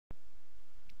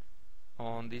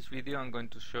On this video I'm going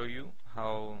to show you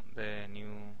how the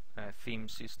new theme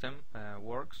system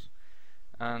works,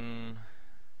 and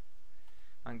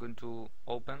I'm going to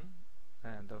open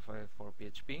Delphi for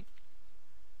PHP.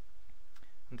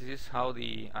 And this is how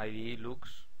the IDE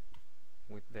looks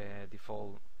with the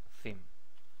default theme.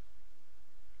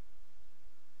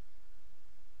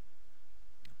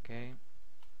 Okay,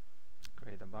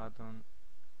 create a button.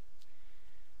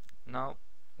 Now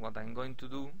what I'm going to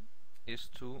do is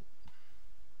to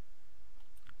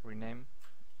rename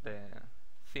the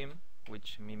theme,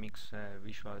 which mimics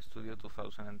Visual Studio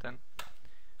 2010,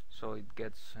 so it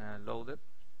gets loaded,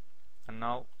 and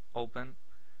now open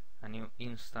a new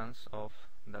instance of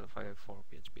Delphi for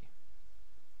PHP.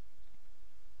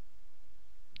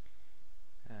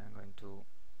 I'm going to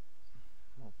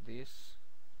move this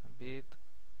a bit,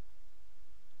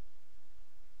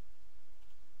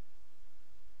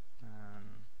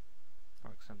 and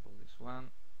for example this one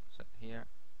set here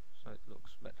so it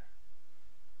looks better.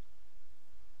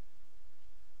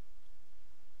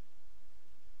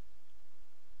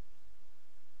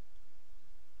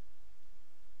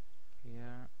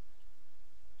 Here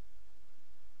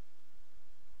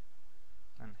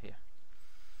and here.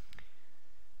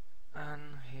 And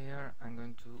here I'm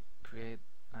going to create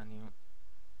a new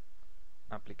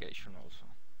application also.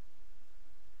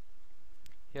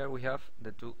 Here we have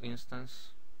the two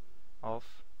instances of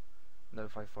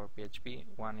Delphi for PHP.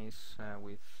 One is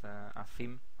with a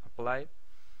theme applied,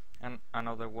 and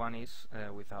another one is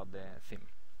without the theme.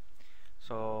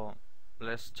 So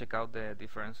let's check out the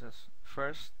differences.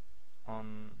 First,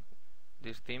 on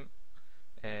this theme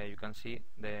you can see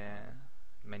the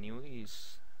menu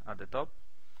is at the top,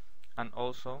 and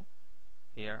also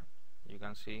here you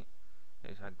can see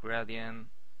there's a gradient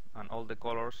and all the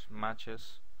colors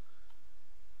matches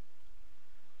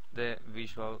the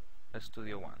Visual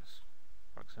Studio ones.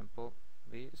 For example,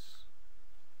 this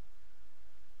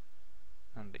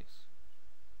and this.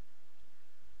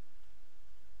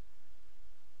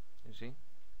 You see?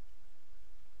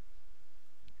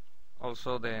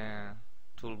 Also the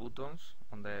tool buttons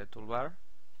on the toolbar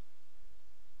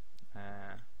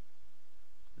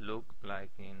look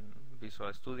like in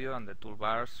Visual Studio, and the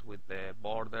toolbars with the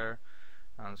border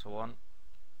and so on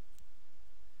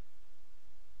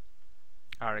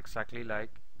are exactly like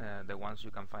the ones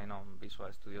you can find on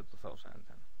Visual Studio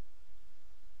 2010.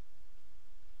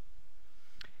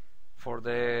 For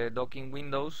the docking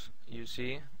windows, you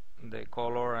see the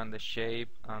color and the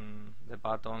shape and the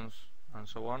buttons and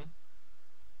so on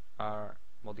are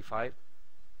modified.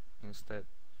 Instead,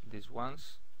 these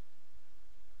ones,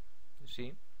 you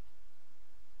see,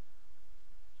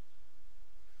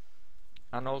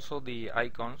 and also the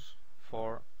icons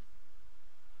for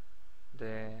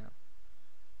the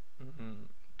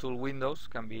tool windows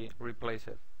can be replaced.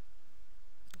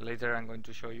 Later I'm going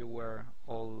to show you where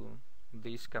all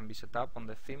these can be set up on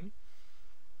the theme.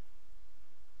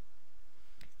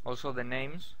 Also the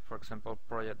names, for example,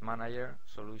 Project Manager,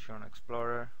 Solution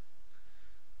Explorer,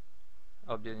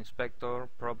 Object Inspector,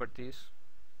 Properties,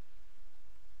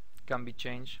 can be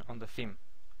changed on the theme,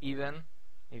 even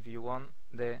if you want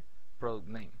the product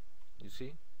name. You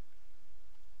see?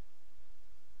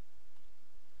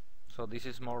 So this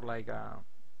is more like a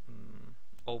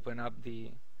open up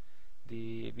the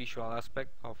visual aspect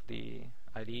of the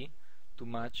IDE to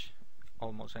match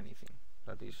almost anything.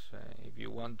 That is, if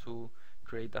you want to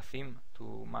create a theme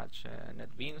to match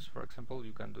NetBeans, for example,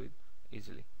 you can do it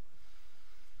easily.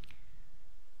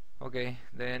 Okay,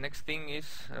 the next thing is,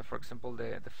 for example,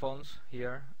 the fonts.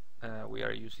 Here we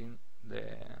are using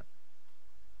the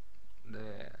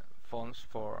fonts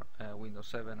for Windows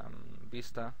 7 and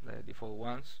Vista, the default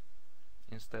ones,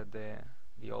 instead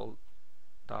the old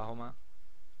Tahoma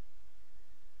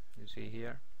you see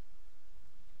here.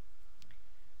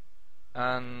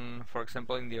 And for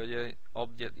example, in the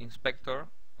object inspector,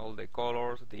 all the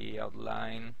colors, the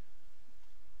outline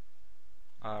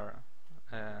are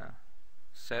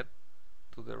set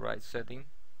to the right setting,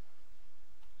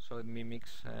 so it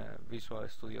mimics Visual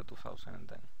Studio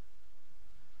 2010.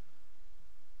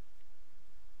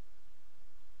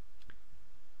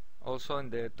 Also in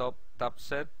the top tab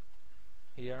set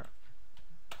here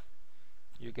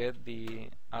you get the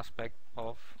aspect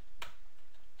of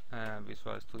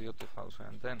Visual Studio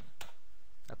 2010.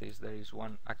 That is, there is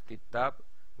one active tab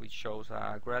which shows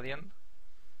a gradient,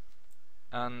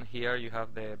 and here you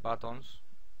have the buttons,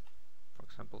 for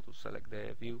example, to select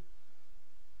the view.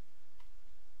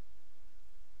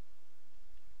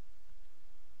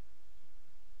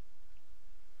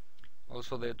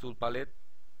 Also the tool palette,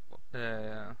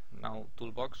 now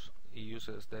Toolbox, it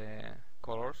uses the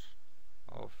colors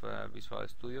of Visual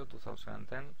Studio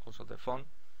 2010, also the font.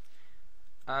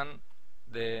 And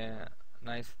the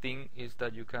nice thing is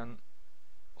that you can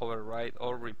override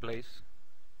or replace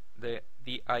the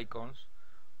icons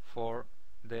for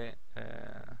the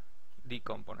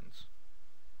components.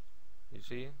 You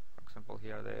see, for example,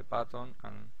 here the button,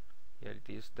 and here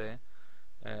it is the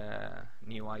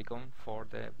new icon for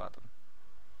the button.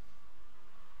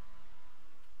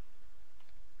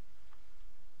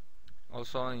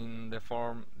 Also in the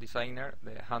form designer,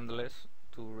 the handles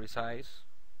to resize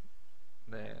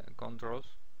the controls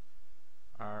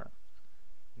are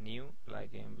new,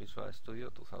 like in Visual Studio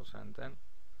 2010.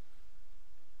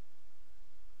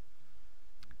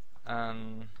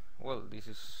 And well, this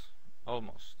is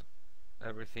almost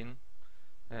everything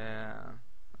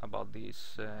about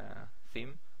this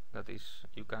theme. That is,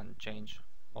 you can change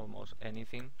almost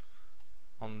anything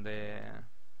on the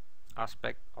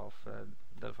aspect of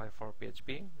Delphi 4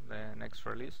 PHP, the next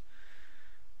release.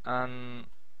 And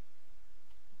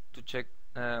to check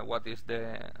what is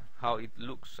how it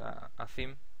looks a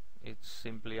theme, it's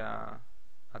simply a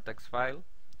text file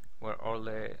where all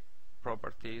the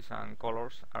properties and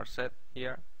colors are set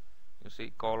here. You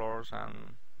see colors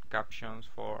and captions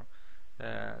for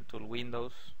tool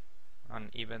windows, and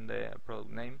even the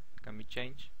product name can be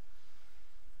changed.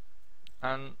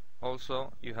 And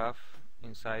also you have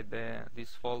inside this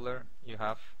folder, you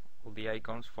have all the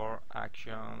icons for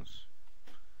actions,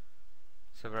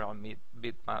 several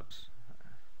bitmaps,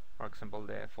 for example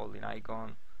the folding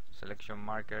icon, selection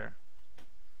marker,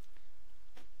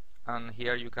 and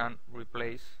here you can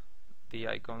replace the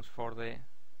icons for the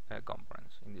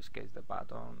components, in this case the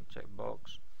button,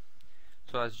 checkbox.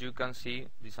 So as you can see,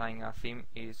 designing a theme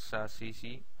is as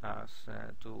easy as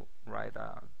to write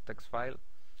a text file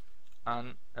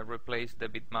and replace the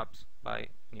bitmaps by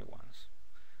new ones,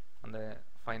 and the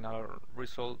final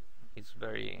result is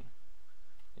very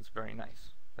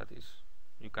nice. That is,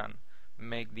 you can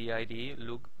make the IDE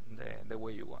look the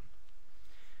way you want.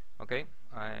 Okay,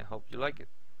 I hope you like it.